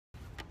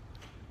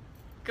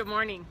Good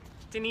morning.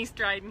 Denise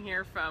Dryden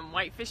here from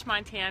Whitefish,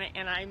 Montana,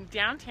 and I'm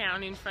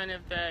downtown in front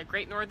of the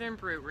Great Northern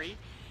Brewery,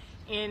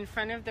 in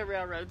front of the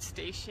railroad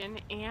station,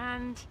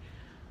 and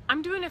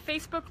I'm doing a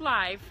Facebook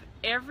Live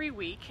every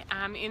week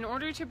in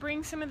order to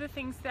bring some of the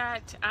things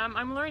that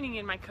I'm learning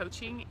in my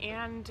coaching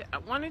and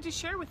wanted to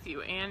share with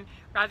you. And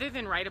rather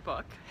than write a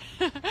book,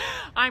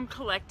 I'm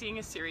collecting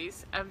a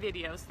series of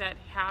videos that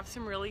have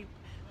some really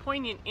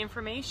poignant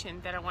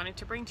information that I wanted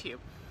to bring to you.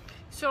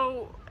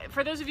 So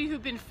for those of you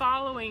who've been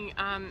following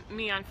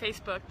me on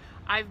Facebook,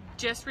 I've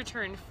just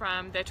returned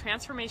from the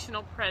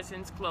Transformational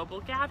Presence Global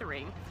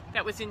Gathering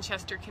that was in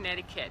Chester,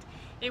 Connecticut.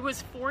 It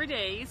was 4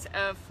 days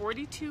of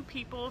 42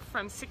 people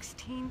from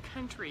 16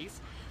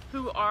 countries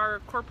who are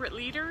corporate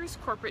leaders,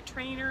 corporate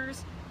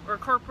trainers, or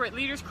corporate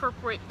leaders,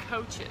 corporate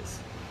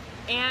coaches,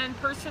 and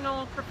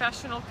personal,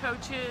 professional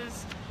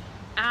coaches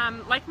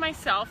like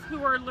myself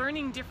who are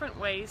learning different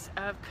ways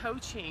of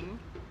coaching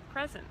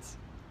presence.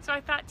 So I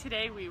thought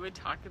today we would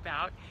talk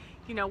about,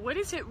 what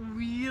does it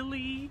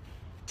really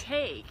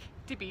take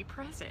to be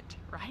present,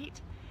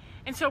 right?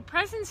 And so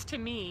presence to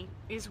me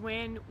is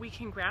when we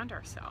can ground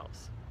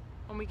ourselves,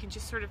 when we can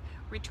just sort of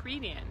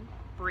retreat in,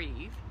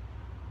 breathe,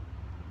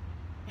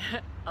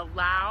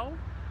 allow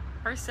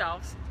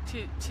ourselves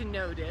to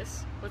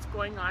notice what's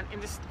going on and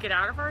just get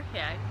out of our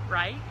head,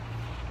 right?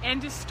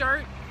 And to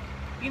start,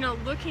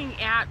 looking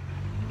at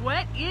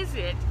what is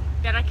it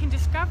that I can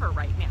discover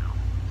right now?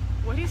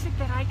 What is it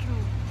that I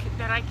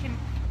can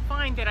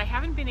find that I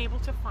haven't been able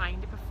to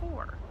find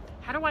before?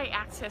 How do I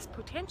access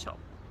potential?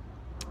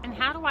 And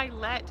how do I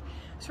let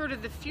sort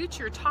of the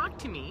future talk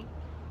to me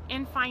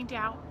and find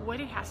out what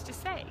it has to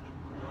say?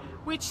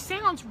 Which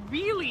sounds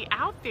really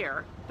out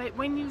there, but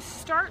when you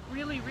start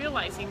really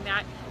realizing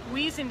that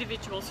we as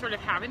individuals sort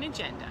of have an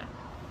agenda,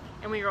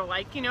 and we are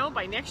like,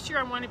 by next year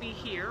I want to be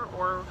here,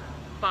 or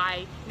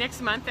by next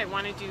month I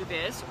want to do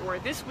this, or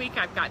this week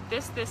I've got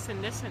this, this,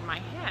 and this in my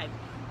head.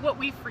 What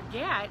we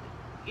forget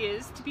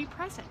is to be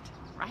present,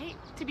 right?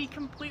 To be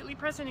completely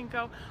present and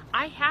go,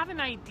 I have an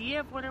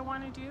idea of what I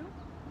want to do,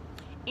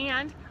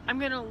 and I'm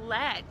going to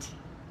let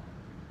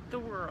the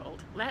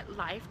world, let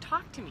life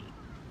talk to me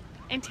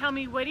and tell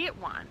me what it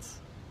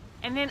wants.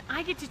 And then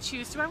I get to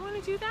choose, do I want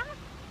to do that?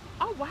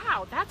 Oh,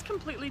 wow, that's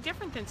completely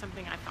different than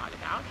something I thought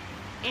about.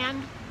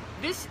 And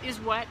this is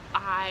what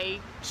I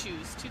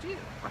choose to do,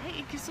 right?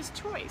 It gives us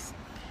choice.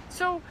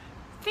 So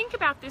think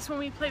about this when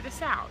we play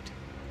this out.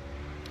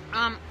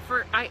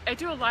 I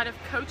do a lot of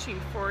coaching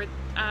for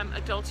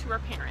adults who are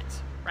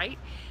parents, right?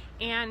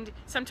 And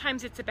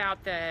sometimes it's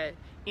about the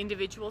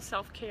individual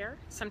self-care.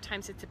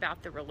 Sometimes it's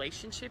about the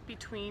relationship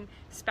between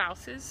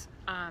spouses,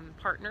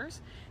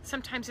 partners.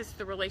 Sometimes it's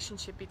the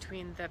relationship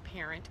between the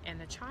parent and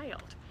the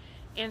child.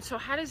 And so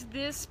how does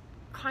this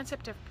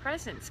concept of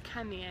presence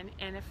come in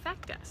and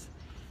affect us?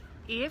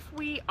 If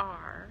we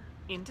are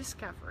in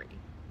discovery,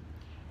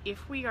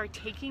 if we are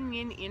taking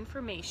in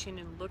information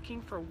and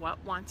looking for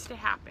what wants to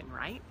happen,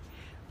 right?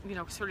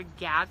 Sort of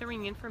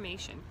gathering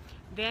information,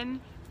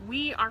 then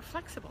we are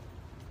flexible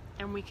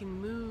and we can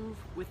move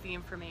with the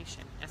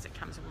information as it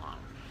comes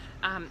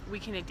along. We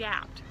can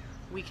adapt,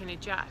 we can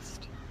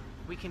adjust,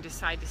 we can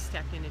decide to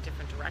step in a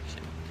different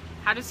direction.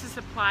 How does this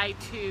apply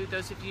to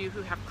those of you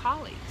who have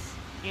colleagues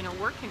in a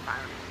work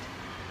environment,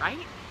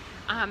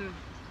 right?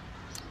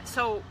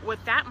 So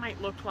what that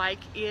might look like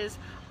is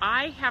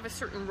I have a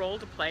certain role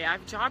to play, I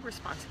have job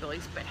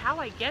responsibilities, but how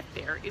I get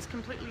there is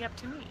completely up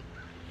to me.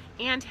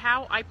 And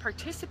how I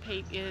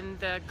participate in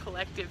the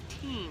collective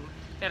team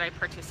that I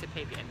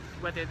participate in,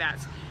 whether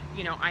that's,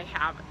 I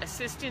have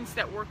assistants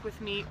that work with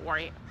me, or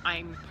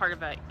I'm part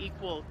of an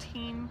equal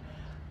team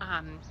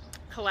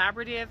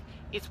collaborative.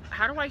 It's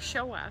how do I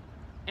show up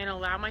and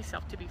allow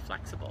myself to be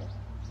flexible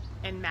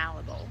and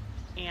malleable,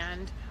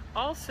 and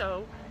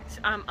also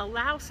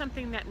allow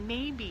something that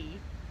maybe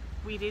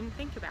we didn't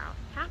think about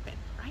happen,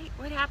 right?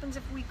 What happens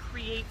if we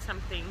create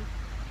something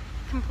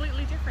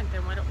completely different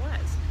than what it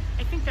was?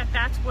 I think that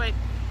that's what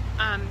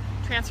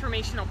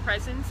transformational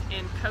presence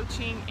and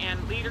coaching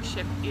and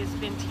leadership has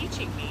been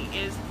teaching me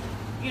is,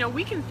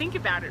 we can think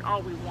about it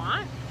all we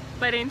want,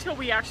 but until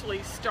we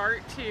actually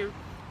start to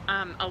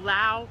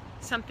allow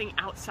something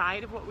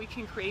outside of what we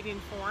can create in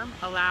form,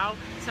 allow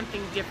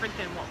something different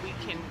than what we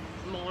can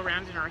mull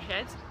around in our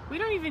heads, we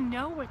don't even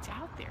know what's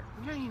out there.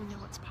 We don't even know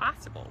what's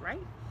possible,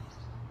 right?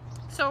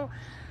 So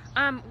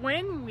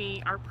when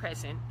we are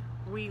present,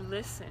 we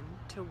listen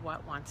to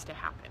what wants to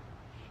happen.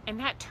 And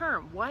that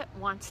term, what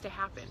wants to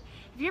happen.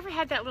 Have you ever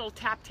had that little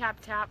tap, tap,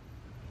 tap,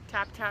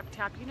 tap, tap,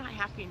 tap? You're not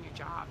happy in your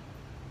job.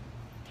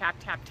 Tap,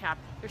 tap, tap.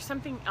 There's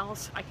something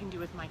else I can do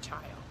with my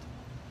child.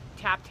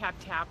 Tap, tap,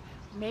 tap.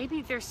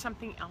 Maybe there's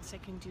something else I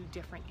can do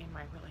different in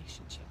my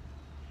relationship.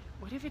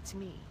 What if it's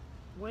me?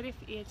 What if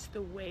it's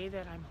the way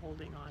that I'm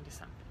holding on to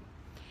something?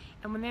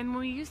 And when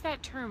we use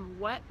that term,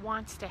 what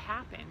wants to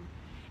happen,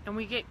 and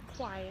we get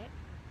quiet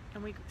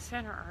and we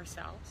center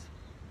ourselves,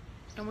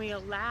 and we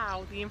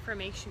allow the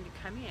information to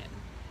come in,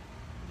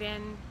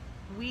 then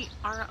we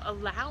are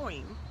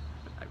allowing,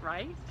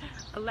 right?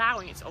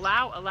 Allowing. It's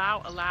allow,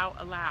 allow, allow,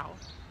 allow.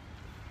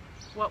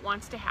 what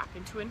wants to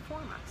happen to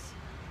inform us.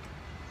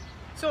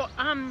 So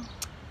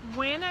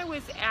when I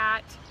was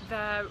at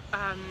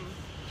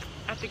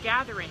the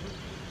gathering,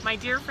 my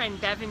dear friend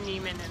Bevan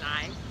Neiman and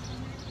I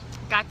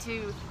got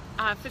to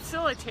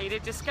facilitate a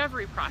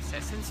discovery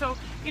process. And so,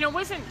 it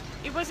wasn't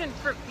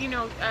for,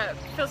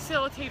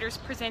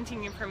 facilitators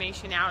presenting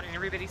information out and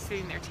everybody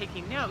sitting there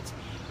taking notes.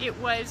 It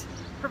was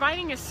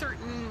providing a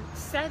certain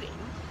setting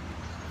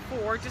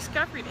for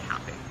discovery to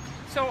happen.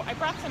 So I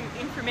brought some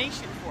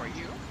information for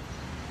you.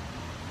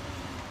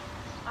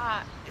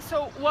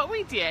 So what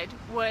we did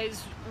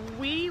was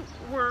we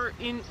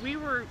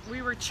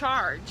were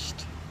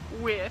charged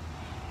with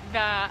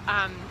the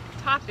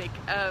topic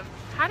of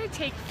how to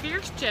take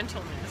fierce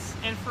gentleness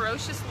and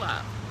ferocious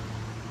love,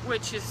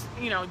 which is,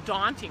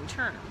 daunting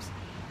terms,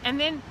 and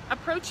then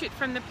approach it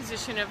from the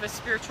position of a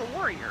spiritual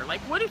warrior.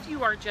 Like, what if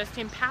you are just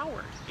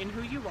empowered in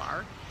who you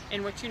are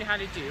and what you know how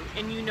to do,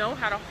 and you know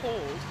how to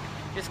hold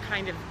this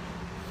kind of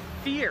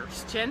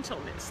fierce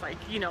gentleness, like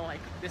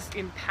this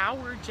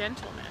empowered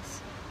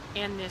gentleness,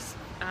 and this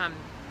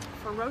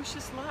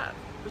ferocious love,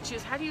 which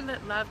is, how do you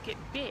let love get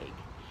big,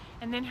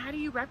 and then how do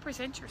you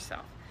represent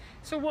yourself?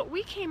 So what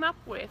we came up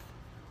with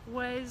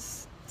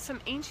was some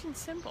ancient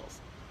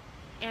symbols,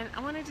 and I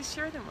wanted to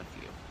share them with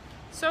you.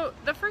 So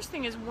the first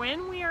thing is,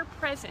 when we are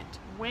present,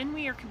 when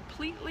we are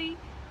completely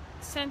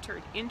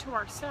centered into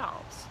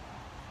ourselves,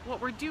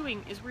 what we're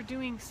doing is we're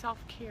doing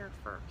self-care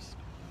first.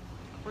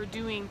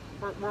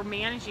 We're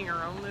managing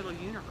our own little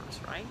universe,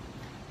 right?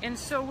 And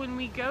so when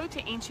we go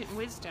to ancient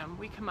wisdom,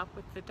 we come up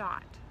with the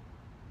dot,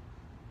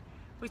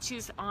 which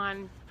is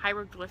on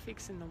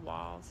hieroglyphics in the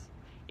walls.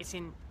 It's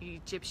in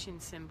Egyptian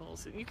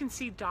symbols. You can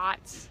see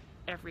dots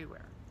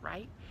everywhere,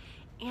 right?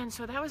 And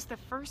so that was the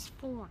first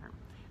form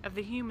of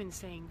the human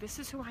saying, this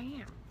is who I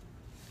am.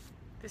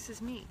 This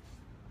is me.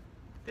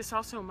 This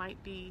also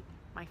might be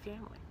my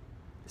family.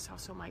 This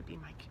also might be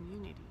my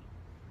community.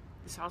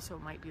 This also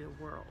might be the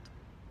world.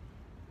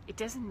 It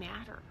doesn't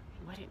matter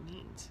what it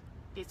means.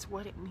 It's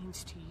what it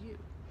means to you.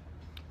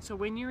 So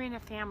when you're in a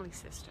family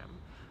system,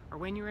 or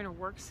when you're in a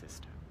work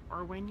system,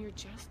 or when you're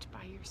just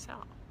by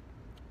yourself,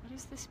 what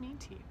does this mean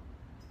to you?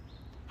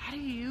 How do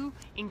you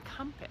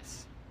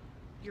encompass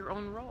your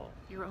own role,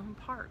 your own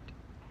part,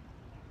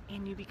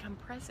 and you become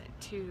present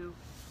to,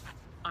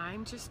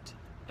 I'm just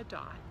a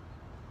dot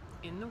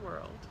in the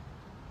world,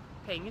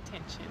 paying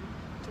attention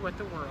to what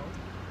the world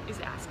is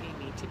asking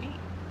me to be,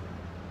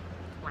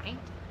 right?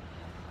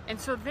 And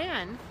so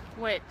then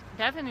what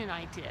Bevan and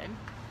I did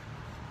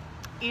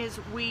is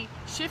we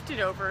shifted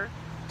over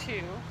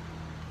to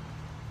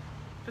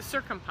the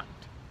circumpunct,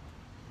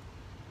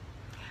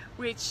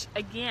 which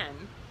again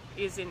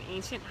is in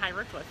ancient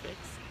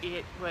hieroglyphics.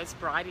 It was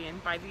brought in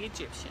by the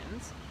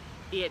Egyptians.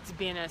 It's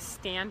been a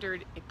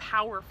standard, a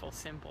powerful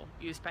symbol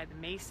used by the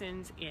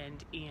Masons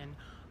and in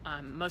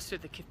most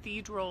of the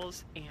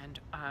cathedrals and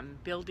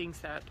buildings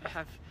that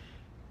have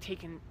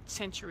taken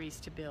centuries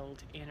to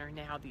build and are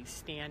now these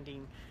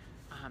standing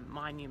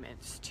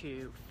monuments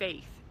to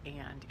faith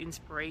and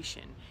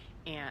inspiration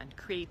and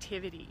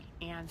creativity.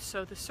 And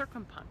so the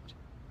circumpunct,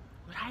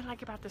 what I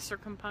like about the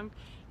circumpunct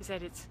is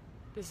that it's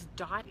this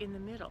dot in the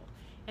middle,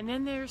 and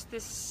then there's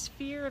this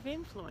sphere of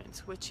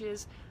influence, which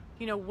is,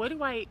 what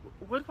do I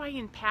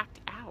impact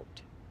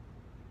out,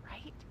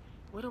 right?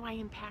 What do I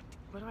impact,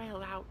 what do I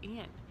allow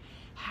in?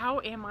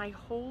 How am I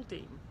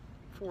holding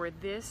for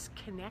this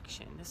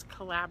connection, this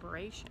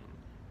collaboration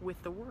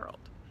with the world?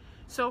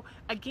 So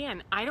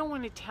again, I don't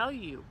want to tell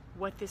you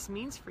what this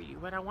means for you.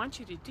 What I want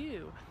you to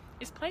do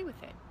is play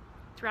with it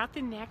throughout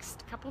the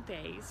next couple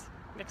days,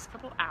 next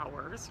couple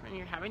hours, when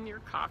you're having your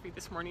coffee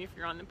this morning, if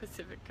you're on the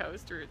Pacific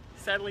Coast, or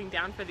settling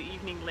down for the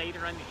evening later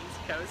on the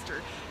East Coast,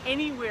 or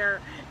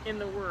anywhere in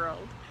the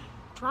world.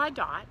 Draw a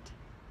dot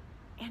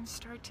and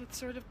start to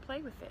sort of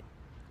play with it.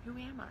 Who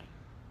am I?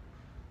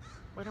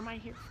 What am I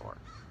here for?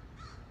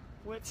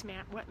 What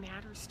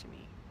matters to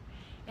me?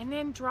 And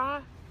then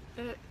draw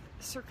the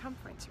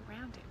circumference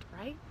around it,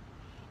 right?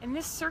 And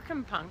this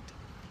circumpunct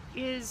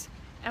is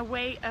a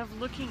way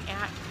of looking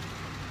at,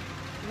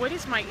 what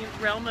is my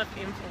realm of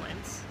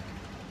influence?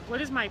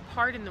 What is my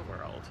part in the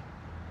world?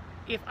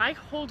 If I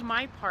hold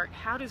my part,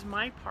 how does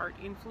my part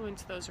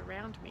influence those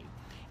around me?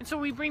 And so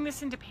we bring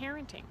this into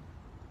parenting.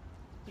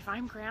 If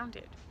I'm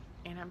grounded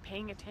and I'm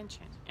paying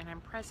attention and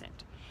I'm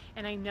present,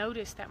 and I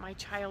notice that my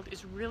child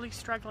is really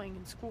struggling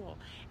in school,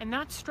 and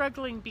not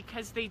struggling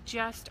because they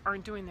just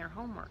aren't doing their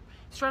homework,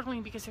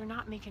 struggling because they're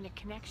not making a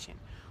connection,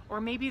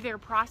 or maybe their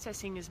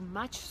processing is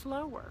much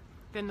slower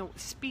than the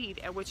speed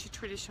at which a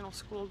traditional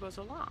school goes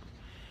along.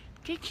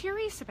 Get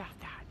curious about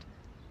that.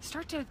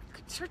 Start to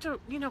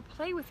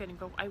play with it and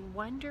go, I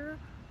wonder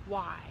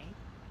why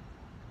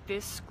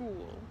this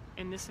school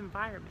and this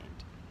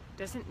environment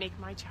doesn't make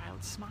my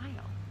child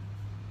smile,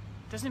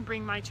 doesn't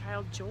bring my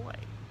child joy,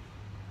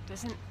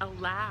 doesn't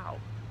allow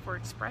for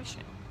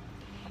expression.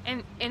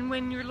 And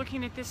when you're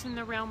looking at this in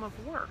the realm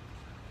of work,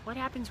 what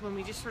happens when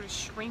we just sort of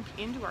shrink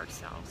into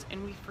ourselves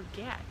and we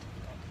forget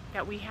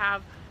that we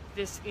have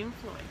this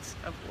influence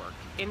of work.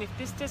 And if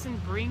this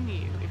doesn't bring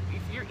you,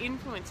 if your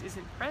influence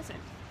isn't present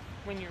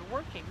when you're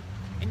working,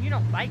 and you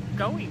don't like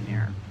going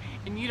there,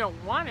 and you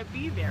don't want to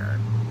be there,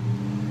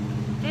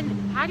 then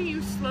how do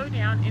you slow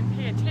down and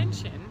pay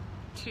attention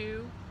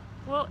to,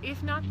 well,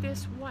 if not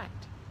this, what?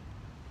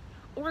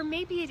 Or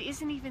maybe it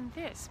isn't even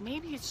this.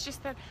 Maybe it's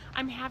just that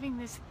I'm having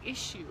this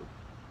issue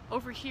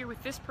over here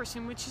with this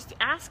person, which is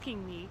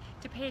asking me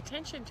to pay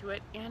attention to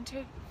it and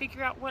to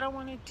figure out what I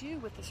want to do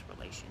with this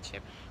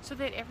relationship so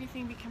that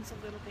everything becomes a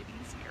little bit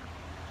easier.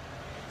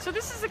 So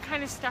this is the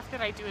kind of stuff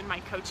that I do in my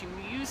coaching.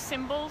 We use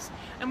symbols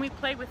and we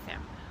play with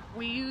them.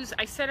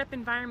 I set up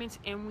environments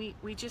and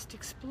we just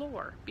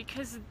explore,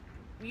 because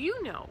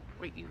you know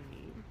what you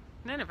need.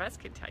 None of us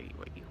can tell you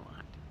what you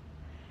want.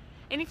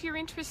 And if you're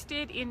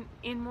interested in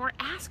more,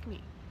 ask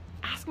me.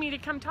 Ask me to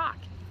come talk.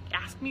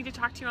 Ask me to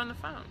talk to you on the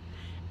phone.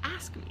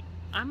 Ask me.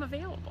 I'm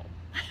available.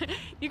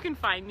 You can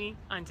find me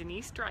on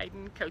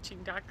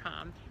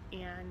DeniseDrydenCoaching.com,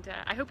 and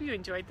I hope you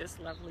enjoyed this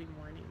lovely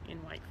morning in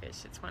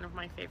Whitefish. It's one of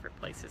my favorite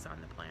places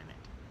on the planet.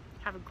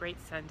 Have a great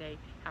Sunday.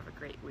 Have a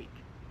great week.